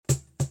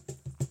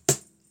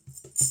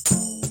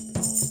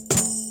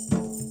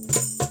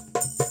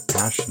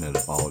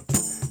passionate about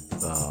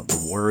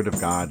the Word of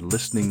God,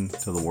 listening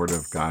to the Word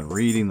of God,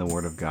 reading the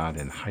Word of God,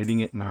 and hiding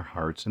it in our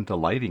hearts and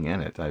delighting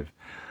in it.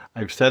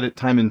 I've said it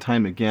time and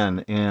time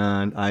again,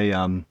 and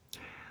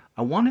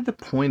I wanted to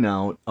point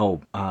out.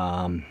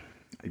 I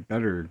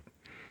better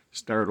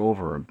start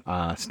over.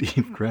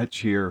 Steve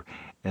Gretsch here,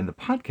 and the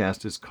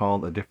podcast is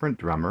called A Different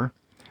Drummer,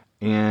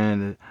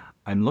 and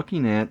I'm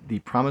looking at the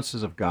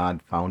promises of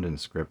God found in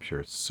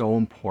Scripture. It's so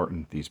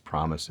important, these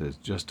promises,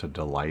 just to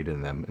delight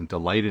in them and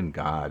delight in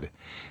God.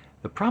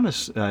 The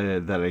promise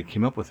that I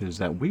came up with is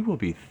that we will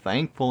be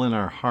thankful in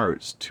our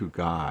hearts to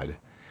God.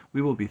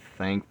 We will be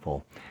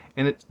thankful.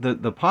 And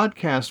the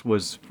podcast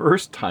was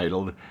first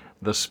titled,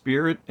 The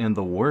Spirit and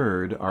the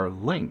Word Are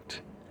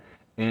Linked.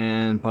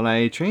 But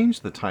I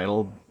changed the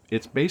title.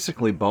 It's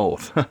basically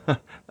both.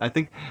 I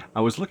think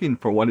I was looking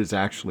for what is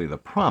actually the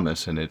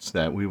promise, and it's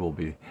that we will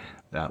be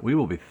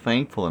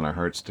thankful in our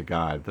hearts to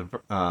God.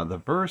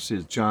 The verse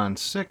is John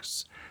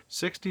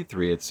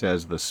 6:63. It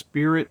says, "The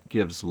Spirit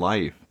gives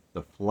life;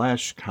 the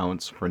flesh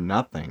counts for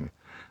nothing.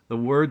 The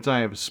words I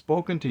have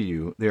spoken to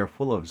you, they are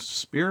full of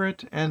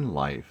spirit and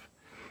life."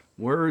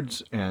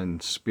 Words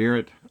and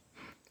spirit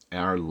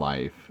are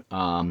life.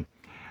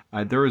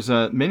 There was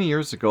many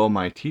years ago,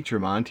 my teacher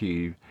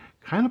Monty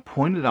kind of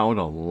pointed out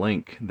a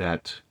link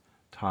that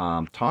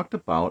talked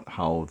about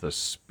how the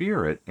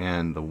Spirit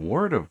and the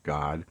Word of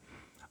God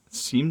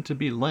seem to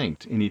be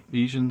linked. In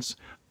Ephesians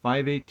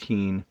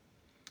 5:18,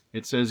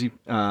 it says,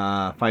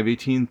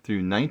 5:18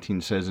 through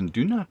 19 says, "And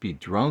do not be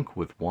drunk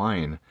with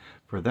wine,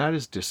 for that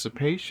is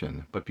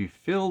dissipation, but be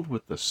filled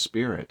with the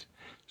Spirit,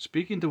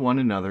 speaking to one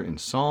another in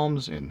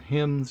psalms and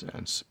hymns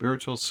and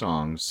spiritual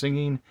songs,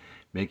 singing,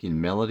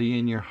 making melody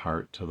in your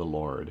heart to the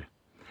Lord."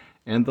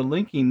 And the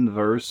linking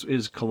verse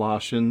is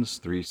Colossians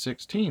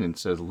 3:16. It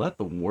says, "Let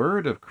the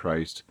word of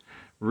Christ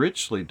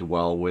richly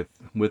dwell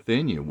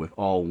within you, with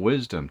all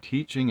wisdom,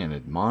 teaching and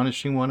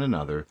admonishing one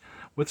another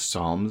with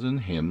psalms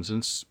and hymns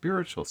and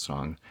spiritual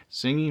songs,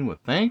 singing with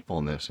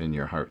thankfulness in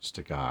your hearts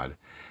to God."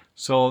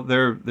 So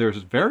there's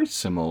very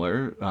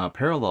similar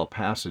parallel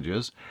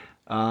passages.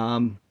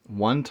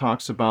 One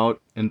talks about,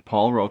 and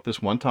Paul wrote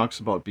this, one talks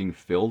about being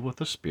filled with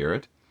the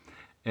Spirit.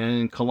 And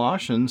in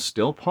Colossians,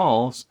 still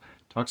Paul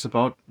talks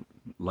about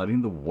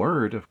letting the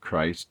word of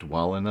Christ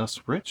dwell in us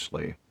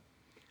richly.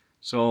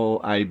 So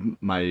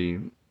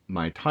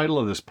my title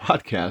of this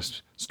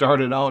podcast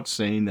started out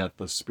saying that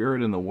the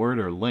Spirit and the Word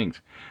are linked.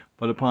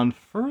 But upon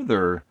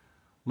further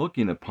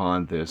looking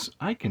upon this,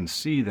 I can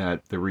see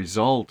that the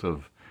result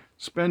of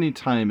spending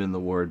time in the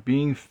Word,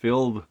 being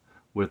filled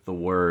with the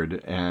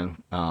Word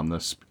and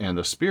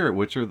the Spirit,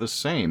 which are the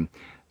same,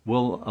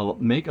 will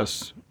make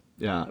us.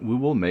 We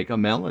will make a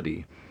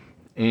melody.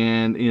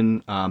 And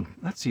in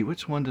let's see,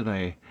 which one did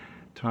I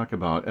talk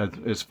about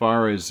as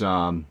far as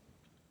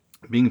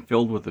being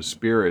filled with the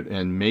Spirit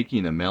and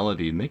making a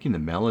melody? Making the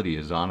melody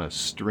is on a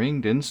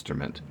stringed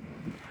instrument.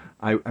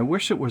 I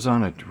wish it was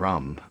on a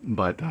drum,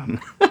 but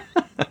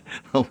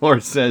the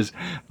Lord says,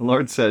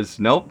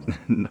 nope,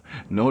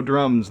 no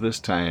drums this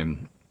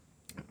time.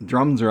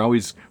 Drums are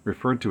always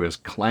referred to as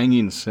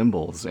clanging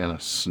cymbals, and a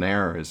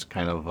snare is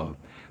kind of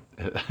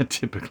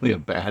typically a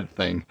bad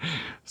thing.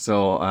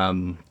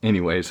 So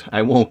anyways,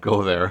 I won't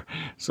go there.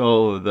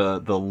 So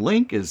the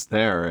link is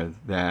there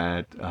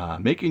that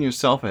making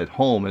yourself at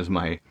home, as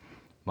my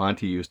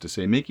Monty used to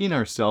say, making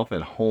ourselves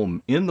at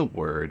home in the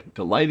Word,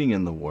 delighting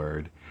in the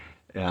Word,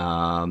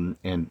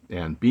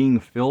 and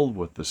being filled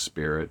with the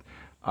Spirit.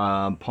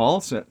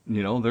 Paul said,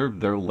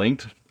 they're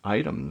linked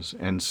items.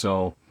 And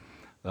so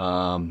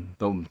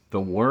the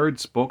word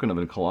spoken of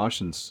in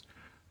Colossians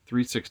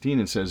 3:16,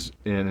 it says,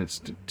 and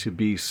it's to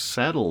be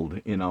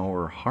settled in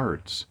our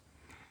hearts.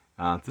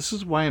 This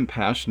is why I'm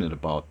passionate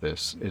about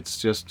this. It's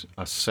just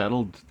a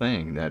settled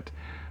thing that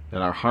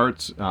our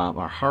hearts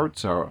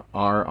are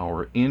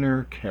our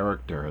inner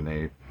character,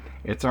 and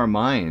it's our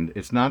mind.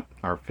 It's not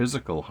our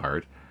physical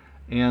heart.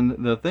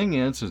 And the thing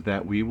is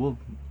that we will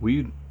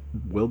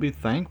be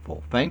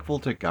thankful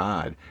to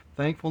God.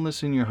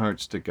 Thankfulness in your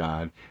hearts to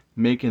God,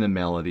 making a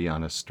melody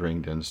on a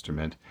stringed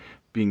instrument,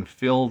 being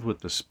filled with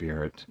the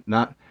Spirit,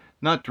 not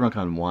drunk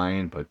on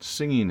wine, but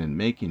singing and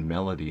making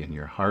melody in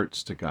your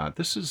hearts to God.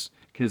 This is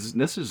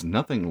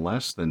nothing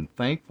less than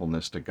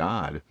thankfulness to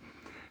God.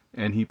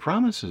 And He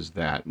promises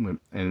that,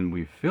 and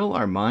we fill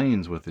our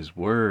minds with His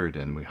Word,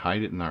 and we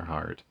hide it in our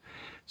heart.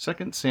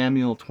 2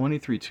 Samuel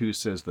 23:2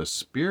 says, "The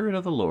Spirit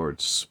of the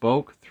Lord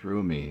spoke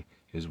through me.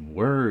 His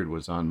word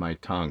was on my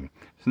tongue."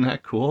 Isn't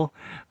that cool?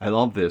 I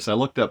love this. I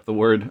looked up the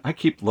word. I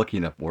keep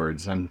looking up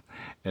words, I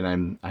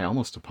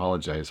almost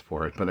apologize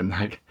for it, but I'm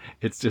not.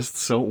 It's just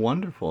so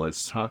wonderful.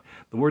 The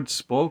word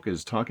 "spoke"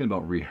 is talking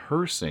about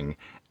rehearsing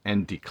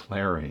and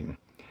declaring.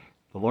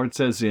 The Lord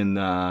says in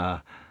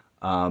now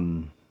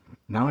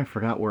I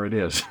forgot where it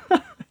is.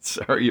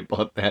 Sorry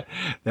about that.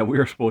 That we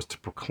are supposed to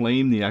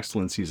proclaim the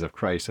excellencies of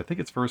Christ. I think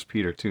it's 1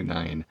 Peter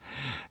 2:9.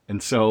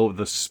 And so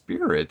the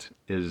Spirit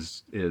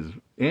is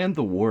and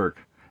the Word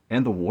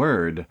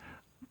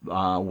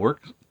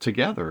work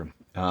together,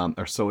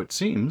 or so it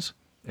seems.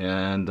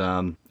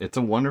 And it's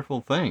a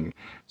wonderful thing.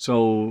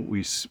 So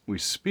we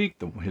speak,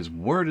 his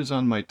word is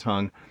on my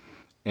tongue,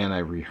 and I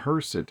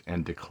rehearse it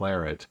and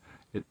declare it.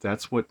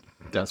 That's what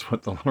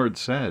the Lord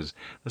says.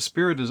 The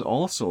Spirit is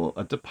also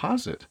a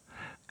deposit.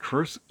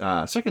 2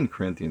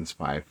 Corinthians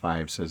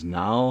 5:5 says,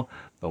 "Now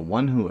the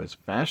one who has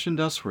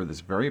fashioned us for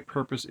this very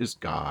purpose is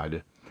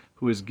God,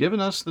 who has given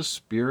us the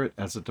Spirit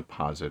as a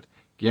deposit,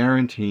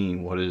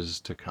 guaranteeing what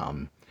is to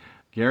come."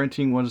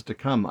 Guaranteeing what is to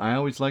come. I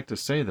always like to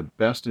say the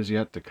best is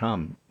yet to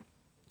come.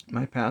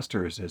 My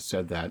pastor has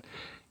said that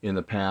in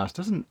the past,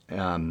 doesn't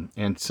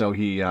and so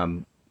he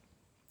I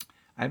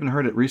haven't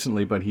heard it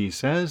recently, but he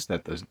says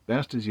that the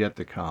best is yet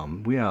to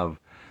come. We have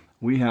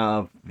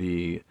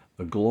the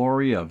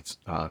glory of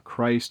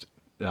Christ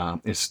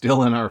is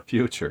still in our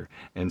future,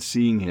 and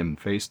seeing Him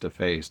face to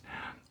face.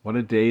 What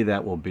a day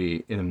that will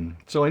be! And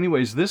so,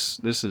 anyways, this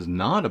is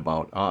not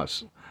about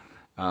us.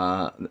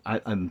 I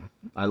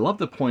love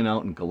to point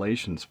out in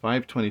Galatians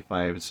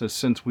 5:25 it says,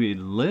 "Since we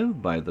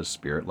live by the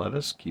Spirit, let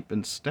us keep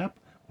in step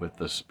with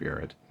the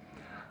Spirit."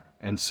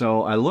 And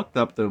so I looked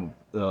up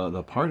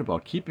the part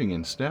about keeping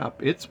in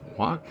step. It's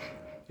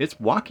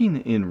walking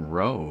in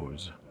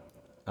rows,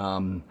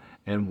 and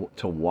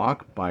to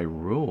walk by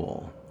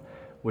rule,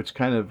 which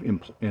kind of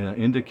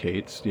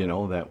indicates,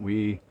 that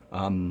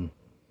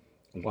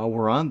while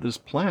we're on this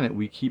planet,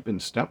 we keep in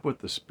step with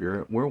the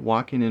Spirit. We're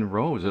walking in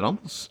rows. It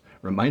almost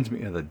reminds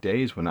me of the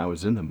days when I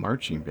was in the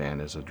marching band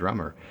as a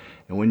drummer.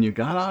 And when you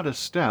got out of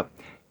step,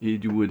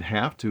 you would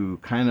have to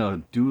kind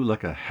of do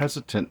like a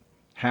hesitant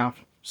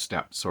half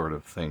step sort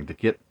of thing to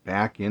get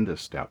back into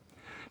step.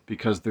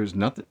 Because there's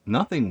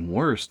nothing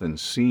worse than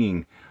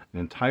seeing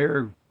an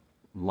entire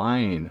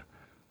line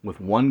with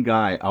one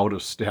guy out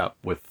of step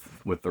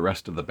with the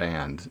rest of the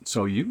band.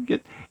 So we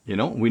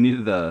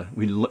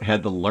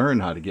had to learn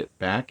how to get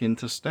back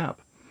into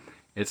step.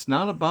 It's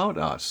not about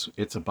us.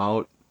 It's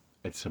about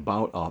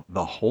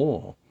the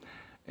whole.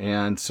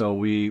 And so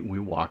we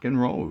walk in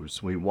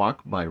rows. We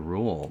walk by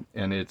rule,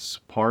 and it's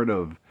part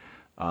of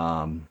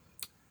the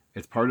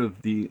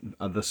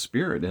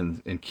Spirit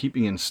and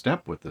keeping in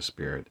step with the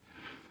Spirit.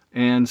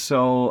 And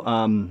so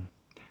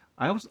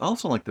I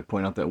also like to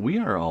point out that we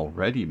are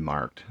already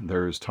marked.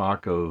 There's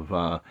talk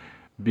of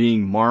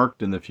being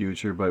marked in the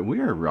future, but we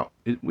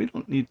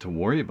don't need to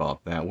worry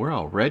about that. We're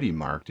already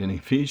marked. In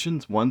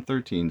Ephesians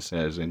 1:13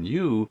 says, "And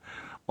you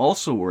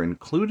also were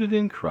included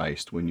in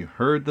Christ when you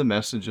heard the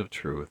message of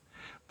truth,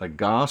 the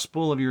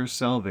gospel of your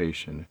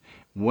salvation.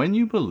 When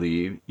you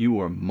believe, you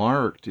were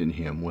marked in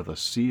him with a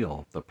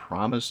seal, the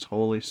promised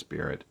Holy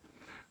Spirit."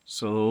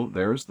 So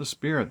there's the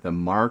Spirit, the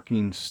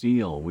marking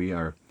seal. We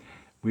are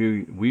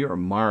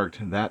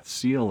marked. That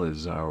seal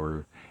is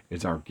our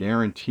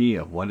guarantee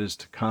of what is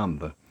to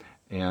come.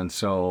 And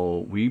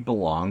so we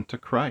belong to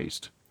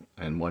Christ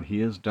and what He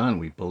has done.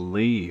 We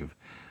believe.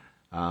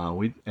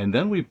 And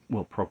then we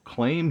will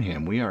proclaim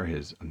Him. We are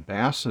His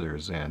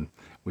ambassadors, and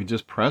we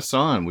just press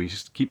on. We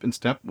just keep in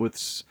step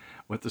with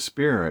the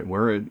Spirit.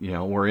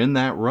 We're in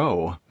that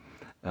row.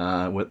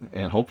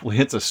 And hopefully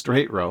it's a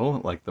straight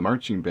row like the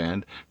marching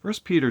band. 1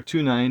 Peter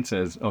 2:9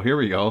 says, oh, here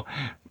we go.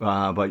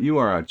 But you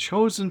are a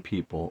chosen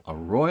people, a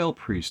royal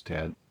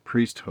priesthood,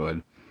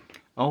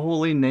 a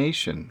holy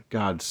nation,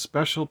 God's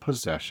special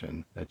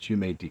possession, that you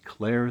may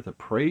declare the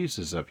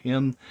praises of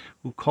Him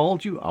who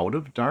called you out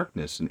of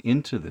darkness and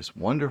into His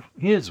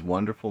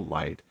wonderful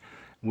light.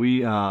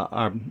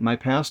 My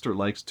pastor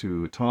likes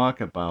to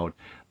talk about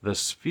the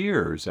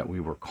spheres that we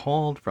were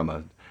called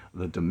from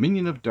the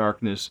dominion of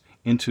darkness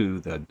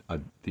into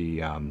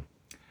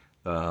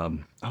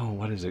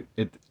what is it?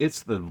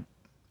 It's the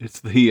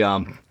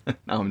now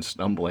I'm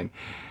stumbling.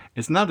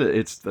 It's not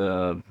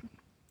a,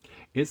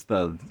 it's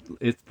the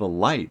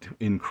light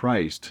in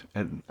Christ.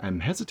 And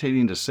I'm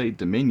hesitating to say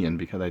dominion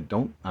because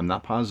I'm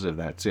not positive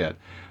that's it.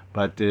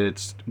 But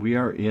we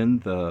are in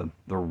the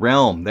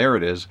realm. There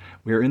it is.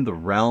 We are in the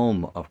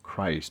realm of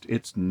Christ.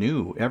 It's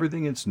new.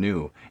 Everything is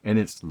new, and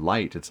it's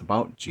light. It's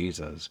about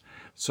Jesus.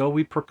 So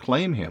we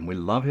proclaim Him. We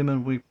love Him,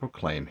 and we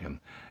proclaim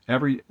Him.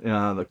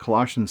 The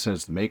Colossians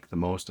says to make the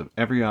most of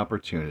every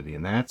opportunity,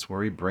 and that's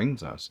where He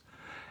brings us.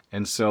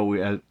 And so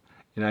in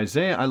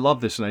Isaiah, I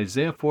love this. In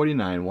Isaiah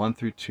 49,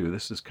 1-2,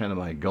 this is kind of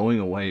my going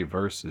away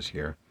verses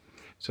here.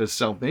 It says,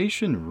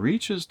 "Salvation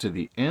reaches to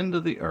the end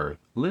of the earth.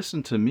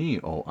 Listen to me,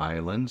 O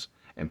islands,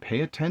 and pay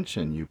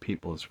attention, you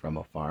peoples from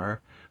afar.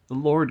 The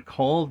Lord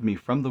called me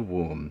from the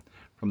womb.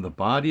 From the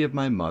body of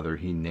my mother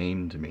He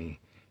named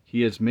me.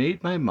 He has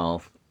made my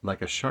mouth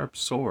like a sharp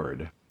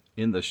sword.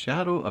 In the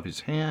shadow of His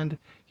hand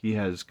He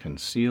has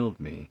concealed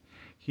me.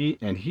 He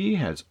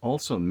has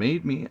also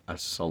made me a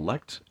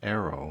select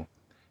arrow.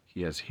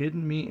 He has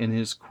hidden me in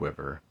His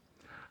quiver."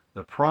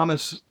 The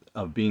promise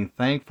of being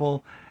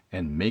thankful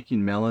and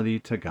making melody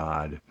to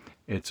God.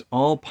 It's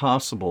all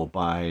possible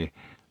by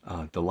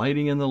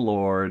delighting in the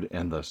Lord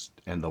and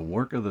the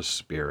work of the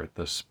Spirit.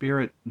 The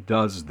Spirit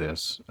does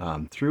this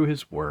through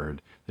His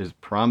Word, His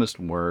promised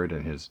Word,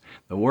 and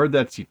the Word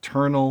that's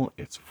eternal.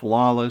 It's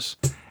flawless,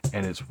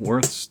 and it's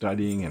worth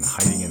studying and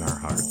hiding in our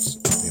hearts.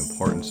 The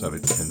importance of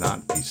it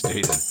cannot be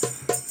stated.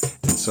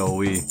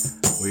 so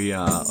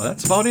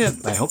that's about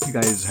it. I hope you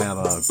guys have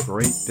a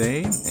great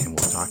day, and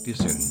we'll talk to you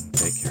soon.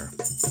 Take care.